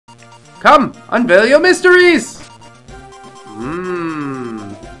Come, unveil your mysteries!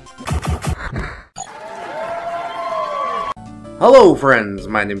 Hello friends,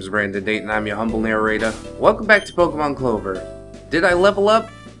 my name is Brandon Dayton, I'm your humble narrator. Welcome back to Pokemon Clover. Did I level up?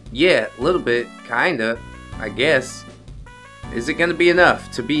 Yeah, a little bit, kinda, I guess. Is it gonna be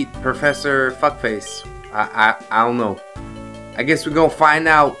enough to beat Professor Fuckface? I don't know. I guess we're gonna find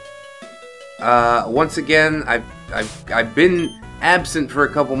out. Once again, I've been absent for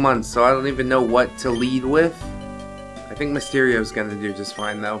a couple months, so I don't even know what to lead with. I think Mysterio's gonna do just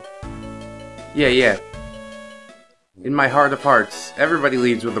fine though. Yeah. In my heart of hearts, everybody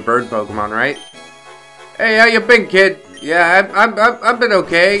leads with a bird Pokemon, right? Hey, how you been, kid? Yeah, I've been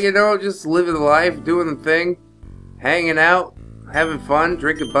okay, you know, just living the life, doing the thing, hanging out, having fun,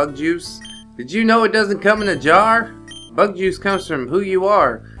 drinking bug juice. Did you know it doesn't come in a jar? Bug juice comes from who you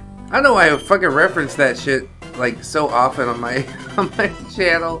are. I know I fucking reference that shit like so often on my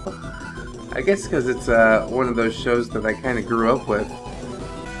channel. I guess because it's one of those shows that I kind of grew up with.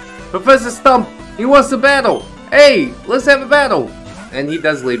 Professor Stump, he wants to battle. Hey, let's have a battle. And he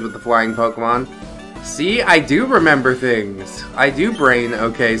does lead with the flying Pokemon. See, I do remember things. I do brain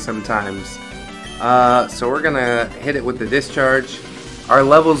okay sometimes. So we're gonna hit it with the discharge. Our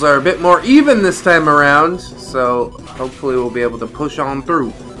levels are a bit more even this time around, so hopefully we'll be able to push on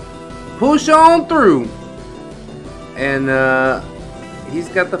through. Push on through! And he's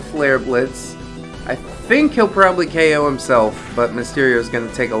got the Flare Blitz. I think he'll probably KO himself, but Mysterio's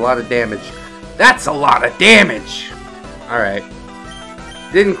gonna take a lot of damage. That's a lot of damage! Alright.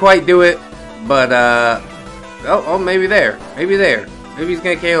 Didn't quite do it, but oh, maybe there. Maybe there. Maybe he's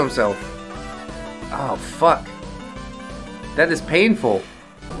gonna KO himself. Oh, fuck. That is painful.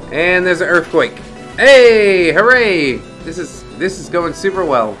 And there's an earthquake. Hey, hooray! This is going super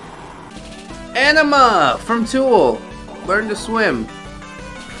well. Anima from Tool. Learn to swim.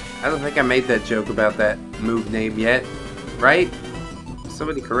 I don't think I made that joke about that move name yet, right?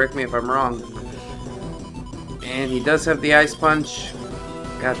 Somebody correct me if I'm wrong. And he does have the Ice Punch.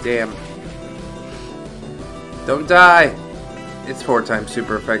 God damn. Don't die. It's 4 times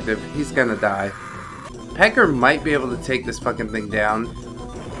super effective. He's gonna die. Pecker might be able to take this fucking thing down.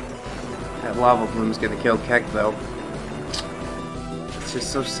 That Lava Plume's gonna kill Keck though. It's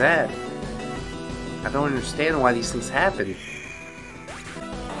just so sad. I don't understand why these things happen.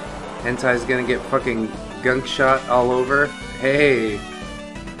 Hentai's gonna get fucking gunk shot all over. Hey!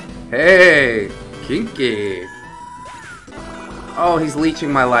 Kinky! Oh, he's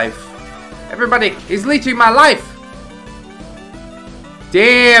leeching my life. Everybody, he's leeching my life!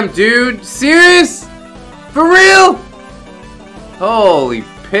 Damn, dude! Serious? For real? Holy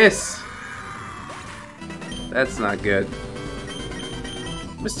piss. That's not good.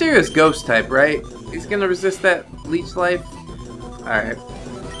 Mysterious ghost type, right? He's gonna resist that leech life? Alright.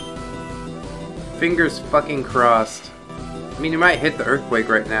 Fingers fucking crossed. I mean, he might hit the earthquake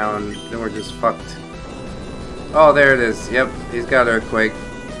right now and then we're just fucked. Oh, there it is. Yep, he's got earthquake.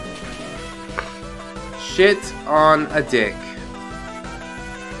 Shit on a dick.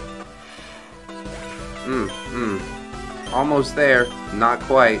 Almost there. Not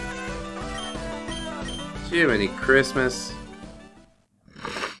quite. Jiminy Christmas.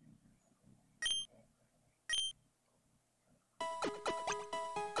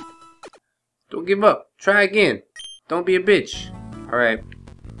 Don't give up. Try again. Don't be a bitch. Alright.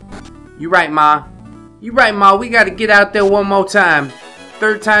 You right, Ma. You right, Ma. We gotta get out there one more time.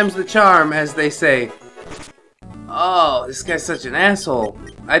 3rd time's the charm, as they say. Oh, this guy's such an asshole.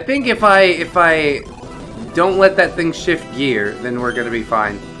 I think if I don't let that thing shift gear, then we're gonna be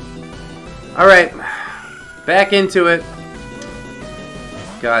fine. Alright. Back into it.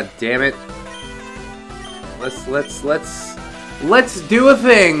 God damn it. Let's do a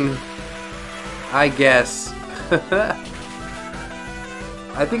thing. I guess. I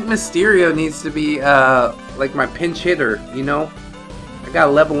think Mysterio needs to be like my pinch hitter, you know? I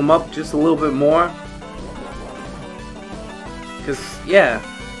gotta level him up just a little bit more. Cause yeah,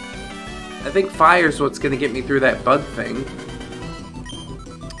 I think fire's what's gonna get me through that bug thing.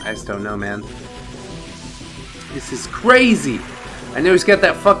 I just don't know, man. This is crazy. I know he's got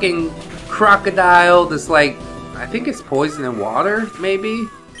that fucking crocodile that's like, I think it's poison in water, maybe?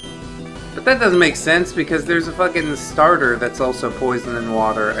 But that doesn't make sense because there's a fucking starter that's also poison in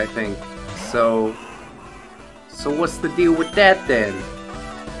water, I think. So what's the deal with that then?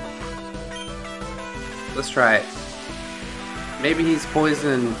 Let's try it. Maybe he's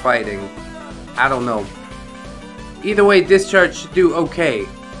poison in fighting. I don't know. Either way, discharge should do okay.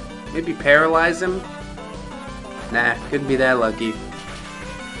 Maybe paralyze him? Nah, couldn't be that lucky.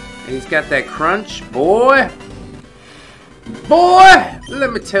 And he's got that crunch, boy! Boy!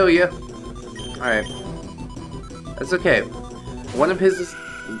 Let me tell you. Alright. That's okay. One of his is...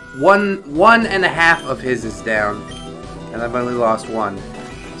 One and a half of his is down. And I've only lost one.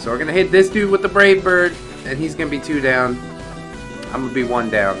 So we're gonna hit this dude with the Brave Bird, and he's gonna be 2 down. I'm gonna be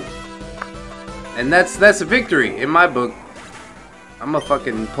 1 down. And that's a victory in my book. I'm gonna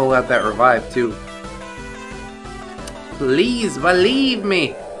fucking pull out that revive too. Please believe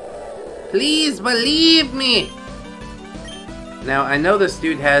me. Please believe me. Now I know this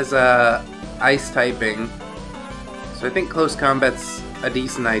dude has ice typing, so I think close combat's a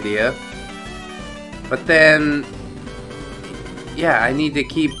decent idea. But then, yeah, I need to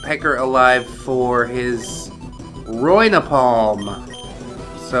keep Pecker alive for his Roinapalm.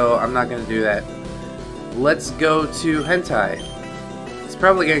 So I'm not gonna do that. Let's go to Hentai. He's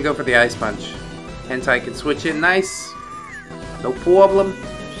probably gonna go for the Ice Punch. Hentai can switch in nice. No problem.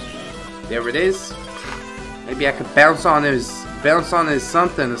 There it is. Maybe I could bounce on his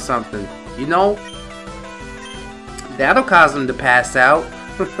something or something. You know? That'll cause him to pass out.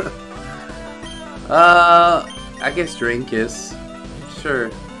 I guess Drain Kiss.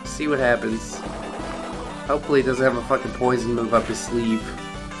 Sure. See what happens. Hopefully he doesn't have a fucking poison move up his sleeve.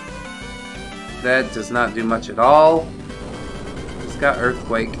 That does not do much at all. He's got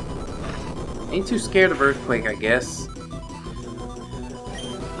Earthquake. Ain't too scared of Earthquake, I guess.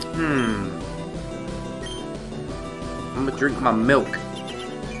 I'm gonna drink my milk.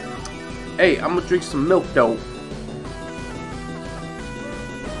 Hey, I'm gonna drink some milk though.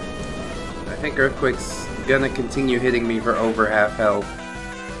 I think Earthquake's gonna continue hitting me for over half health.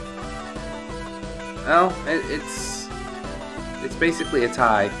 Well, it's basically a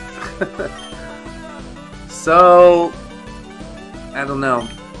tie. So, I don't know.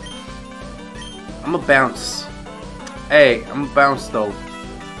 I'm gonna bounce. Hey, I'm gonna bounce though.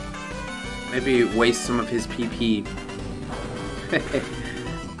 Maybe waste some of his PP.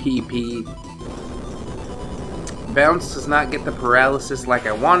 PP. Bounce does not get the paralysis like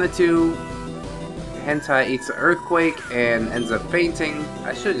I wanted to. Hentai eats an Earthquake and ends up fainting.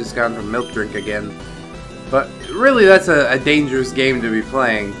 I should have just gone for Milk Drink again. But really, that's a dangerous game to be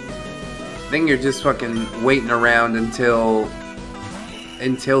playing. I think you're just fucking waiting around until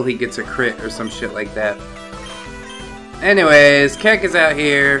he gets a crit or some shit like that. Anyways, Keck is out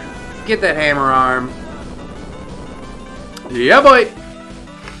here. Get that hammer arm. Yeah, boy!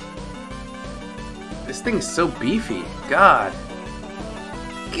 This thing is so beefy. God.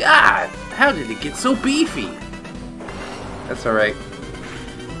 God! How did it get so beefy? That's alright.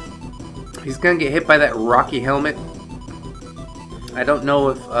 He's gonna get hit by that Rocky Helmet. I don't know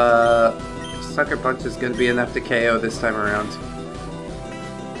if Sucker Punch is gonna be enough to KO this time around.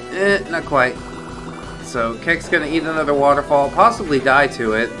 Not quite. So Keck's gonna eat another waterfall, possibly die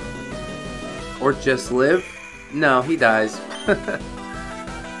to it. Or just live. No, he dies.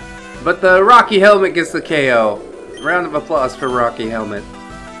 But the Rocky Helmet gets the KO. Round of applause for Rocky Helmet.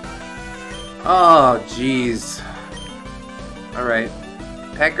 Oh, jeez. Alright.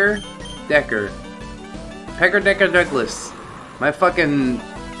 Pecker, Decker. Pecker, Decker, Douglas. My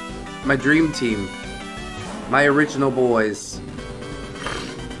dream team. My original boys.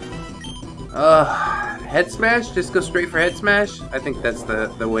 Head Smash? Just go straight for Head Smash? I think that's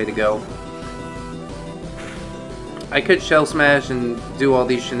the way to go. I could Shell Smash and do all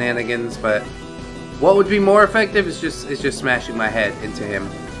these shenanigans, but what would be more effective is just smashing my head into him.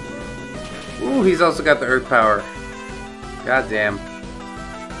 Ooh, he's also got the Earth Power. God damn.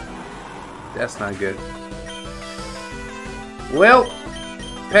 That's not good. Well,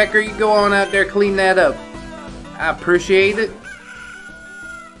 Pecker, you go on out there, clean that up. I appreciate it.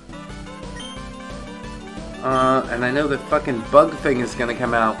 And I know the fucking bug thing is gonna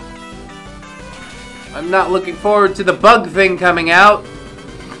come out. I'm not looking forward to the bug thing coming out.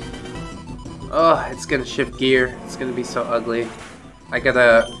 Oh, it's gonna shift gear. It's gonna be so ugly. I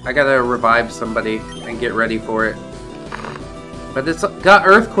gotta revive somebody and get ready for it. But it's got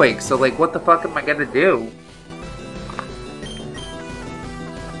Earthquake, so like, what the fuck am I gonna do?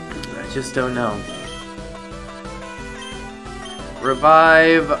 I just don't know.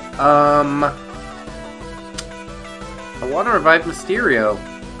 Revive, I want to revive Mysterio,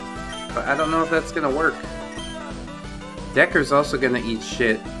 but I don't know if that's gonna work. Decker's also gonna eat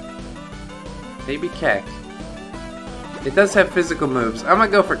shit. Maybe Keck. It does have physical moves. I'm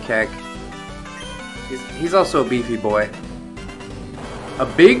gonna go for Keck. He's also a beefy boy. A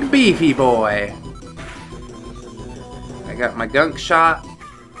big beefy boy. I got my gunk shot.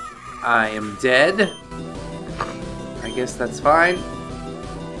 I am dead. I guess that's fine.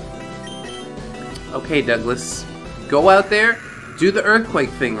 Okay, Douglas. Go out there, do the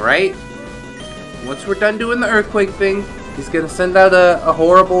Earthquake thing, right? Once we're done doing the Earthquake thing, he's gonna send out a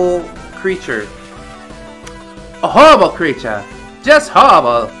horrible creature. A horrible creature. Just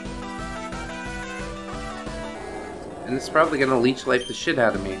horrible. And it's probably gonna leech life the shit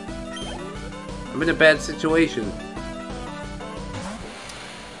out of me. I'm in a bad situation.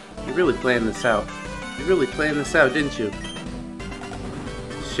 You really planned this out. You really planned this out, didn't you?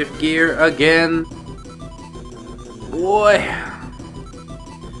 Shift gear again. Boy.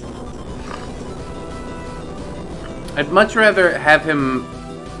 I'd much rather have him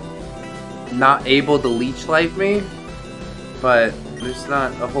not able to leech life me, but there's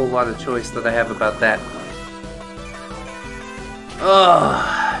not a whole lot of choice that I have about that.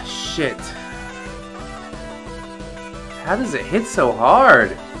 Ugh, shit. How does it hit so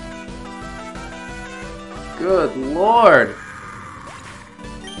hard? Good lord.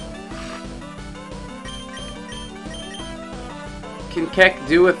 Can Keck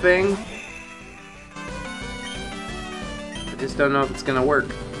do a thing? I just don't know if it's gonna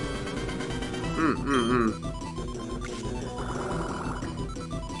work.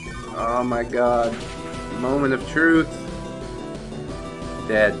 Oh my god. Moment of truth.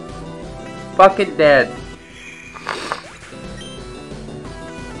 Dead. Fucking dead.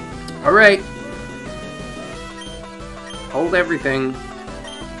 Alright. Hold everything.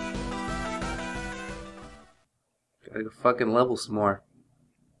 Gotta go fucking level some more.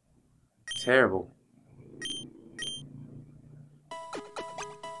 Terrible.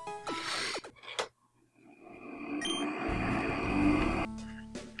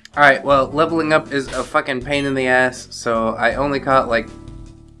 Alright, well, leveling up is a fucking pain in the ass, so I only caught like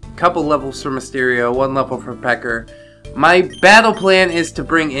a couple levels for Mysterio, 1 level for Pecker. My battle plan is to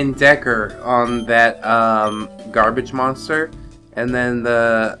bring in Decker on that garbage monster, and then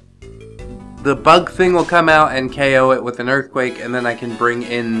the bug thing will come out and KO it with an earthquake, and then I can bring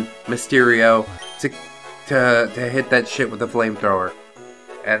in Mysterio to hit that shit with a flamethrower.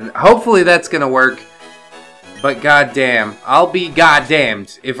 And hopefully that's gonna work. But goddamn, I'll be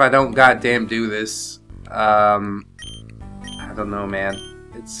goddamned if I don't goddamn do this. I don't know, man.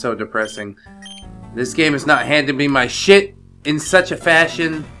 It's so depressing. This game is not handing me my shit in such a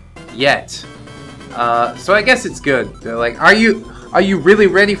fashion yet. So I guess it's good. They're like, are you really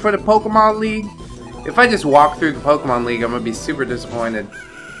ready for the Pokemon League? If I just walk through the Pokemon League, I'm gonna be super disappointed.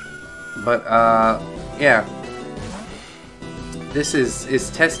 But yeah. This is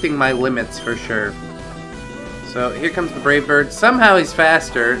testing my limits for sure. So here comes the Brave Bird. Somehow he's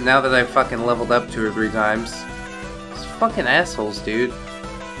faster now that I've fucking leveled up 2 or 3 times. These fucking assholes, dude.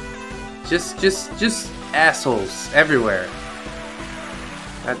 Just assholes everywhere.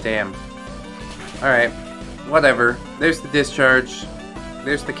 God damn. Alright. Whatever. There's the discharge.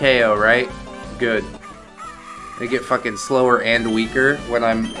 There's the KO, right? Good. They get fucking slower and weaker when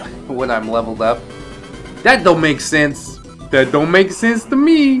I'm leveled up. That don't make sense. That don't make sense to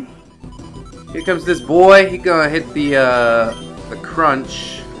me. Here comes this boy. He gonna hit the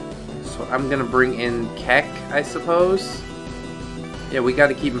crunch. So I'm gonna bring in Keck, I suppose. Yeah, we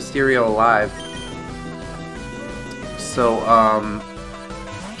gotta keep Mysterio alive. So,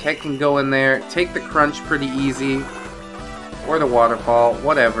 Keck can go in there, take the crunch pretty easy. Or the waterfall,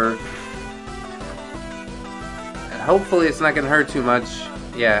 whatever. And hopefully it's not gonna hurt too much.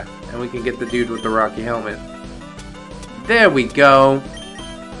 Yeah, and we can get the dude with the rocky helmet. There we go.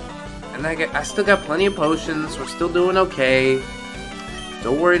 And I still got plenty of potions. We're still doing okay.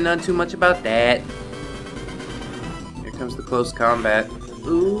 Don't worry none too much about that. Here comes the close combat.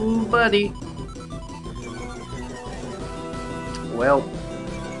 Ooh, buddy. Well,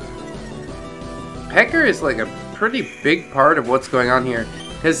 Pecker is like a pretty big part of what's going on here.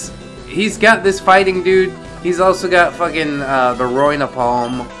 Because he's got this fighting dude. He's also got fucking the Roy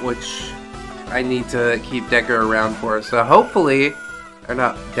Napalm, which I need to keep Decker around for. So hopefully... Or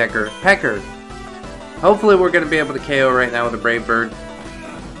not Decker, Pecker. Hopefully we're going to be able to KO right now with a Brave Bird.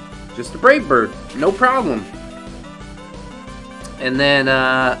 Just a Brave Bird. No problem. And then,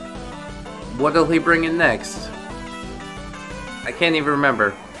 what'll he bring in next? I can't even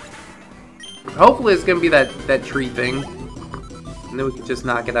remember. Hopefully it's going to be that tree thing. And then we can just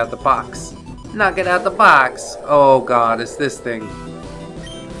knock it out the box. Knock it out the box. Oh god, it's this thing.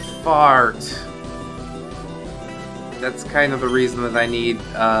 Fart. That's kind of the reason that I need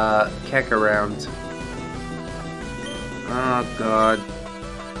Keck around. Oh god.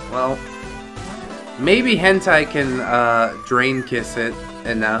 Well, maybe Hentai can Drain Kiss it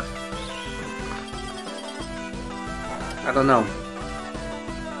enough. I don't know.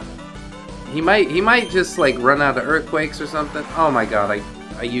 He might just like run out of earthquakes or something. Oh my god,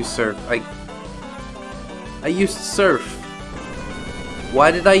 I used Surf. I used Surf.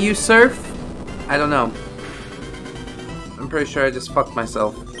 Why did I use Surf? I don't know. I'm pretty sure I just fucked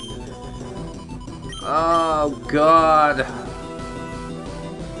myself. Oh god.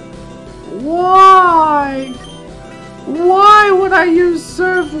 Why? Why would I use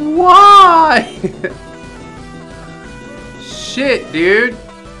serve? Why? Shit, dude.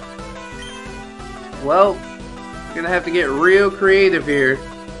 Well, gonna have to get real creative here.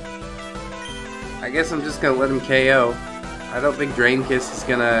 I guess I'm just gonna let him KO. I don't think Drain Kiss is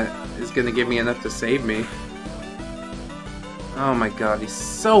gonna give me enough to save me. Oh my god, he's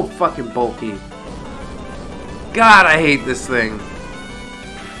so fucking bulky. God, I hate this thing.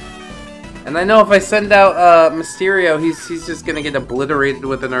 And I know if I send out Mysterio, he's just gonna get obliterated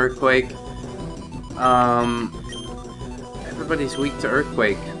with an Earthquake. Everybody's weak to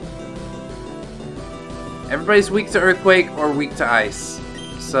Earthquake. Everybody's weak to Earthquake or weak to Ice.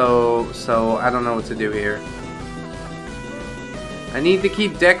 So I don't know what to do here. I need to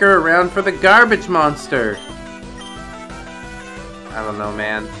keep Decker around for the garbage monster. I don't know,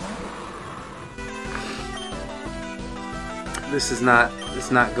 man. This is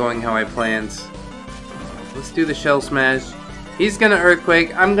not going how I planned. Let's do the Shell Smash. He's gonna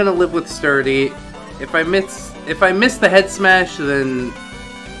Earthquake. I'm gonna live with Sturdy. If I miss the Head Smash, then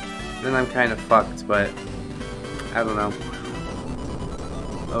I'm kind of fucked. But I don't know.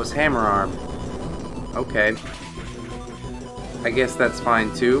 Oh, it's Hammer Arm. Okay. I guess that's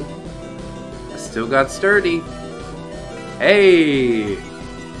fine too. I still got Sturdy. Hey!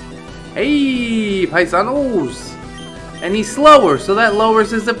 Hey, paisanos! And he's slower, so that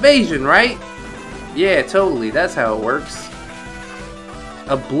lowers his evasion, right? Yeah, totally. That's how it works.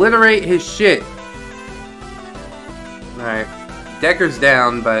 Obliterate his shit. Alright. Decker's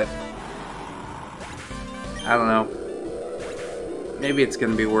down, but I don't know. Maybe it's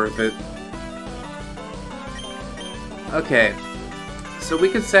gonna be worth it. Okay. So we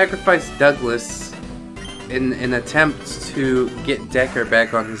could sacrifice Douglas in an attempt to get Decker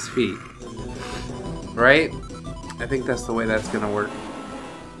back on his feet. Right? I think that's the way that's gonna work.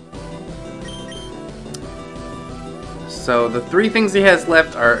 So the three things he has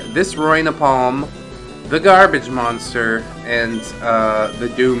left are this Roina Palm, the Garbage Monster, and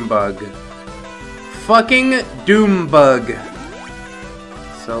the Doom Bug. Fucking Doom Bug!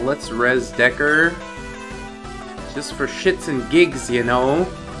 So let's res Decker. Just for shits and gigs, you know.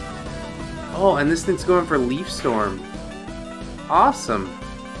 Oh, and this thing's going for Leaf Storm. Awesome.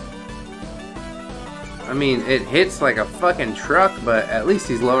 I mean, it hits like a fucking truck, but at least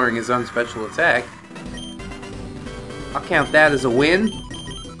he's lowering his own special attack. I'll count that as a win.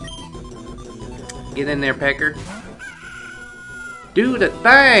 Get in there, Pecker. Do the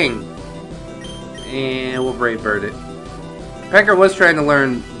thing! And we'll Brave Bird it. Pecker was trying to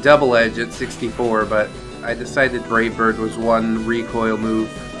learn Double Edge at 64, but I decided Brave Bird was one recoil move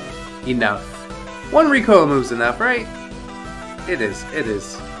enough. One recoil move's enough, right? It is, it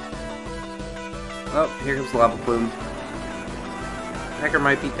is. Oh, here comes Lava Plume. Pecker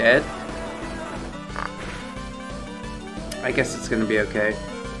might be dead. I guess it's gonna be okay.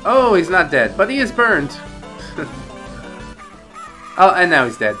 Oh, he's not dead, but he is burned. Oh, and now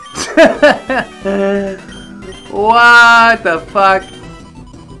he's dead. What the fuck?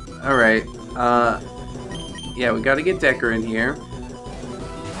 Alright, yeah, we gotta get Decker in here.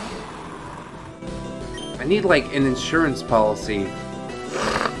 I need, like, an insurance policy.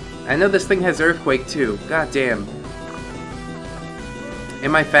 I know this thing has Earthquake, too. God damn.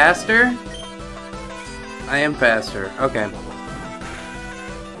 Am I faster? I am faster. Okay.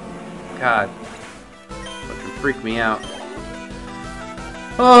 God. Fucking freak me out.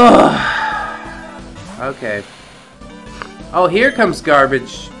 Oh. Okay. Oh, here comes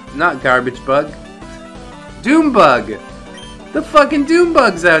Garbage. Not Garbage Bug. Doom Bug! The fucking Doom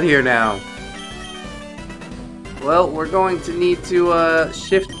Bug's out here now. Well, we're going to need to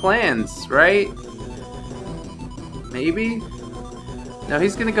shift plans, right? Maybe? No,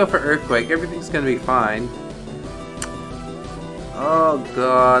 he's gonna go for Earthquake. Everything's gonna be fine. Oh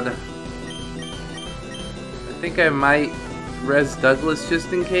god. I think I might res Douglas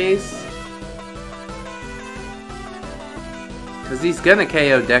just in case. Because he's gonna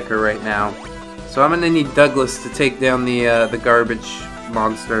KO Decker right now. So I'm gonna need Douglas to take down the garbage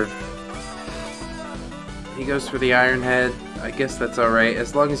monster. He goes for the Iron Head. I guess that's alright.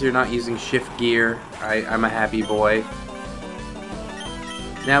 As long as you're not using shift gear, I'm a happy boy.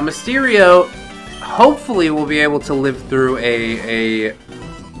 Now Mysterio hopefully will be able to live through a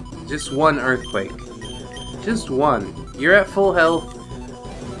just one Earthquake. Just one. You're at full health.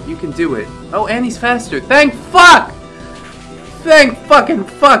 You can do it. Oh, and he's faster. Thank fuck! Thank fucking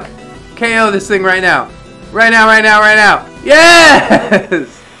fuck! KO this thing right now. Right now, right now, right now.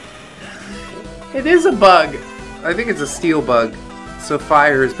 Yes! It is a bug. I think it's a steel bug. so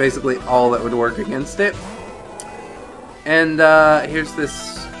fire is basically all that would work against it. And here's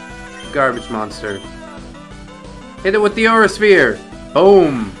this garbage monster. Hit it with the aura sphere.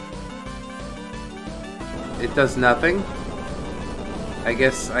 Boom. It does nothing. I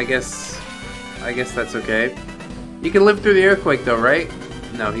guess that's okay. You can live through the earthquake though, right?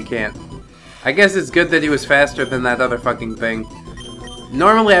 No, he can't. I guess it's good that he was faster than that other fucking thing.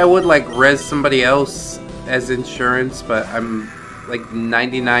 Normally I would like res somebody else as insurance, but I'm like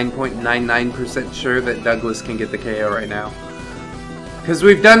 99.99% sure that Douglas can get the KO right now. Because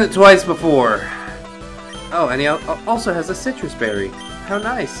we've done it twice before. Oh, and he also has a citrus berry. How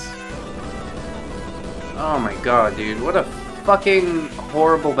nice. Oh my god, dude. What a fucking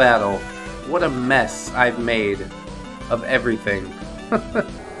horrible battle. What a mess I've made of everything.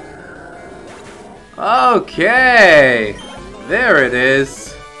 Okay. There it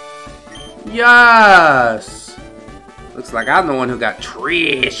is. Yes. Looks like I'm the one who got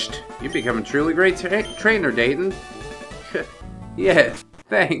trashed. You're becoming a truly great trainer, Dayton. Yeah,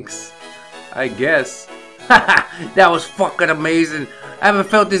 thanks. I guess. That was fucking amazing. I haven't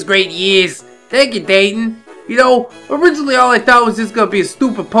felt this great in years. Thank you, Dayton. You know, originally all I thought was just gonna be a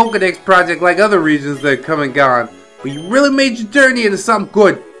stupid Pokedex project like other regions that have come and gone. But you really made your journey into something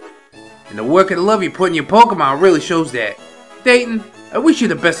good. And the work and love you put in your Pokemon really shows that. Dayton, I wish you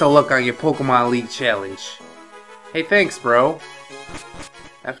the best of luck on your Pokemon League challenge. Hey, thanks, bro.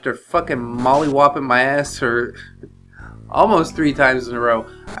 After fucking molly-whopping my ass for almost 3 times in a row.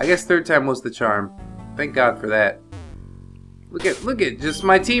 I guess 3rd time was the charm. Thank God for that. Look at, just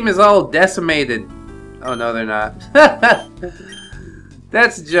my team is all decimated. Oh no, they're not.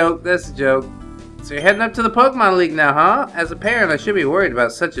 That's a joke, that's a joke. So you're heading up to the Pokemon League now, huh? As a parent, I should be worried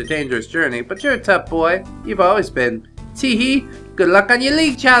about such a dangerous journey, but you're a tough boy. You've always been. Tee-hee, good luck on your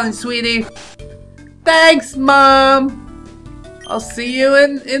league challenge, sweetie. Thanks, Mom. I'll see you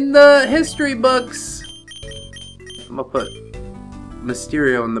in the history books. I'm gonna put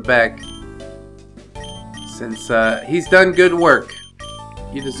Mysterio in the back. Since he's done good work.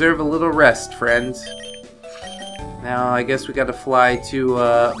 You deserve a little rest, friend. Now, I guess we gotta fly to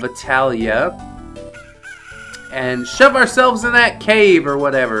Vitalia. And shove ourselves in that cave or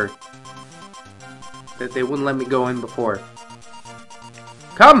whatever. That they wouldn't let me go in before.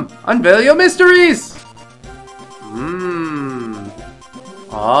 Come, unveil your mysteries!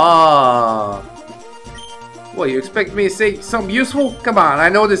 Ah. What, you expect me to say something useful? Come on, I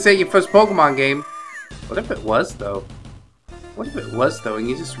know this ain't your first Pokemon game. What if it was, though? What if it was, though, and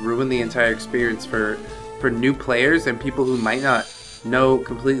you just ruin the entire experience for new players and people who might not know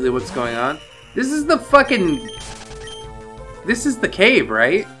completely what's going on? This is the fucking... This is the cave,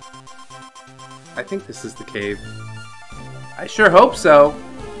 right? I think this is the cave. I sure hope so.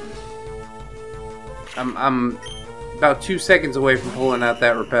 I'm about 2 seconds away from pulling out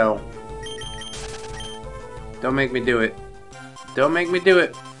that repel. Don't make me do it. Don't make me do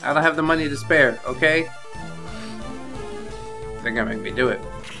it. I don't have the money to spare, okay? They're gonna make me do it.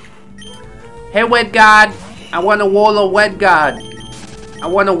 Hey, Wed God! I want a wall of Wed God. I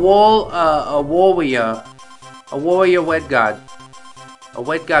want a wall, a warrior. A warrior Wed God. A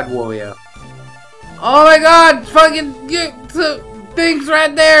Wed God warrior. Oh my god! Fucking get the things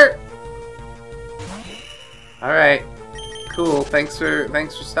right there! Alright. Cool. Thanks for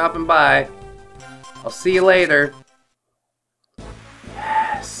stopping by. I'll see you later.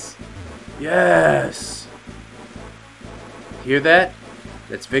 Yes. Yes. Hear that?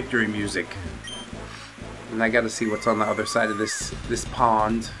 That's victory music. And I gotta see what's on the other side of this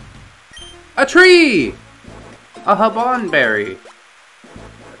pond. A tree! A Habanberry. I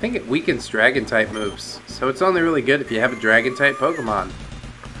think it weakens Dragon-type moves, so it's only really good if you have a Dragon-type Pokemon.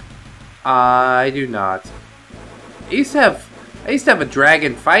 I do not. I used to have a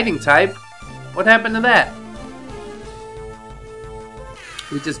Dragon fighting type. What happened to that?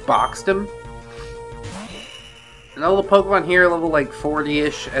 We just boxed him. And all the Pokemon here are level like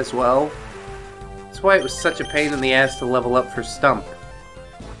 40-ish as well. That's why it was such a pain in the ass to level up for Stump.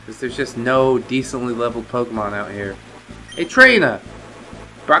 Because there's just no decently leveled Pokemon out here. Hey, Trainer!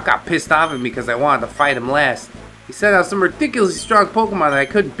 Brock got pissed off at me because I wanted to fight him last. He sent out some ridiculously strong Pokemon that I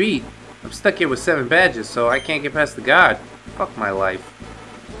couldn't beat. I'm stuck here with 7 badges, so I can't get past the guard. Fuck my life.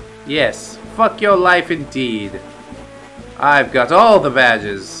 Yes, fuck your life indeed. I've got all the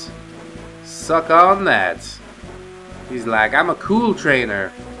badges. Suck on that. He's like, I'm a cool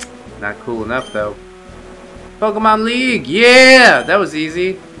trainer. Not cool enough, though. Pokemon League, yeah! That was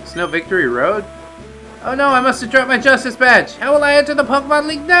easy. Snow Victory Road? Oh no, I must have dropped my Justice Badge. How will I enter the Pokemon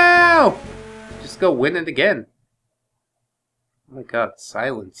League now? Just go win it again. Oh my god,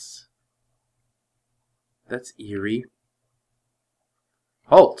 silence. That's eerie.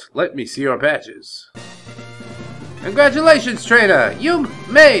 Halt! Let me see your badges. Congratulations, trainer! You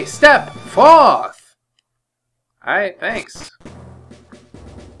may step forth! Alright, thanks.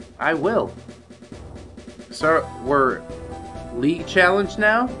 I will. So, we're League Challenge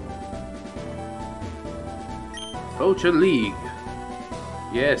now? Fochun League.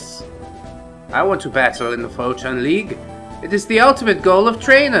 Yes. I want to battle in the Fochun League. It is the ultimate goal of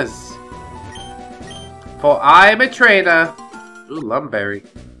trainers. For I am a trainer. Ooh, Lumberry.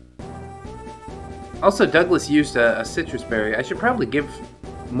 Also, Douglas used a citrus berry. I should probably give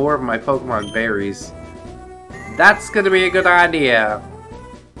more of my Pokemon berries. That's gonna be a good idea.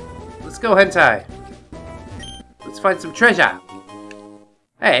 Let's go, Hentai. Let's find some treasure.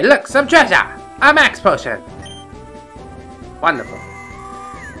 Hey, look, some treasure! A max potion! Wonderful.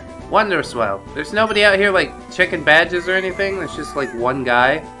 Wondrous well. There's nobody out here, like, checking badges or anything? There's just, like, one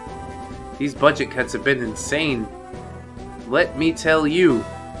guy. These budget cuts have been insane. Let me tell you.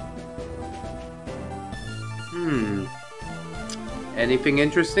 Anything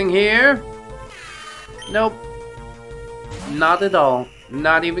interesting here? Nope. Not at all.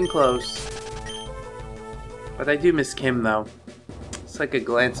 Not even close. But I do miss Kim, though. It's like a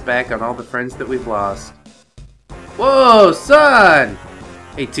glance back on all the friends that we've lost. Whoa, son!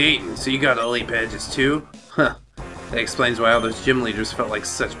 Hey, Dayton, so you got elite badges too? Huh. That explains why all those gym leaders felt like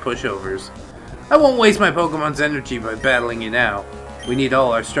such pushovers. I won't waste my Pokemon's energy by battling you now. We need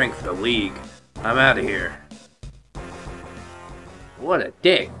all our strength for the League. I'm out of here. What a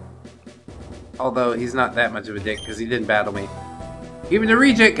dick. Although, he's not that much of a dick because he didn't battle me. Even a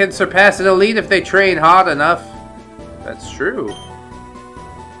reject can surpass an elite if they train hard enough. That's true.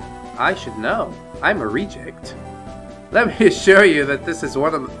 I should know. I'm a reject. Let me assure you that this is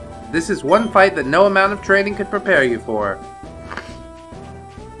one fight that no amount of training could prepare you for.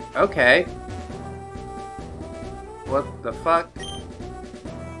 Okay. What the fuck?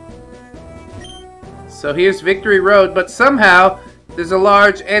 So here's Victory Road, but somehow there's a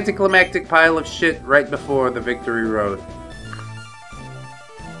large anticlimactic pile of shit right before the Victory Road.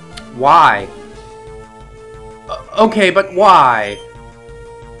 Why? Okay, but why?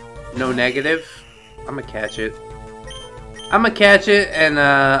 No negative? I'm gonna catch it. I'm gonna catch it and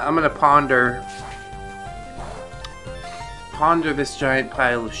I'm gonna ponder this giant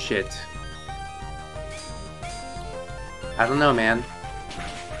pile of shit. I don't know, man.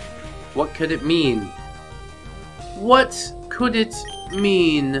 What could it mean? What could it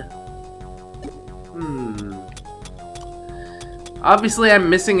mean? Obviously I'm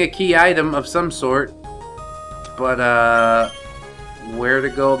missing a key item of some sort. But where to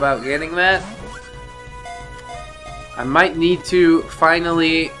go about getting that? I might need to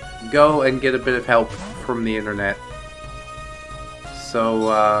finally go and get a bit of help from the internet.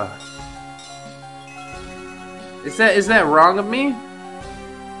 So, is that wrong of me?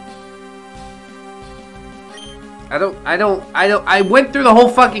 I went through the whole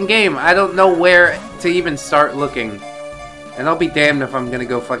fucking game. I don't know where to even start looking. And I'll be damned if I'm gonna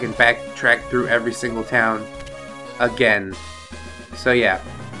go fucking backtrack through every single town again. So yeah.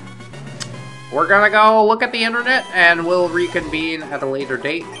 We're gonna go look at the internet and we'll reconvene at a later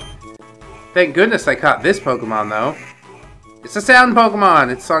date. Thank goodness I caught this Pokemon though. It's a sound Pokemon!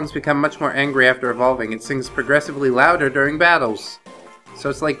 Its songs become much more angry after evolving. It sings progressively louder during battles. So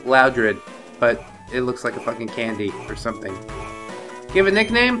it's like Loudred, but it looks like a fucking candy or something. Give a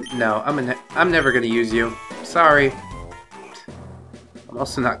nickname? No, I'm never gonna use you. Sorry. I'm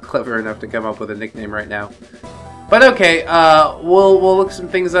also not clever enough to come up with a nickname right now. But okay, we'll look some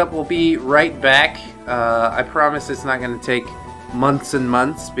things up. We'll be right back. I promise it's not gonna take months and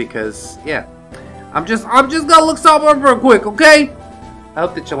months because, yeah. I'm just gonna look something up real quick, okay? I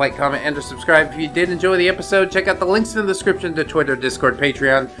hope that you like, comment, and or subscribe. If you did enjoy the episode, check out the links in the description to Twitter, Discord,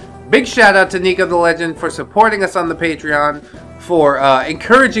 Patreon. Big shout out to Nico the Legend for supporting us on the Patreon, for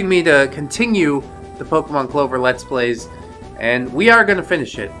encouraging me to continue the Pokemon Clover Let's Plays, and we are gonna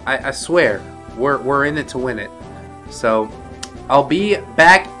finish it. I swear, we're in it to win it. So, I'll be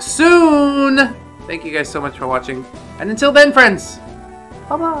back soon! Thank you guys so much for watching, and until then, friends,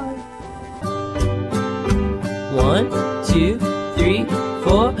 bye-bye! 1, 2, 3,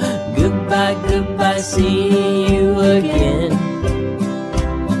 4. Goodbye, goodbye, see you again.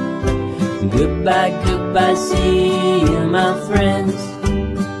 Goodbye, goodbye, see you, my friends.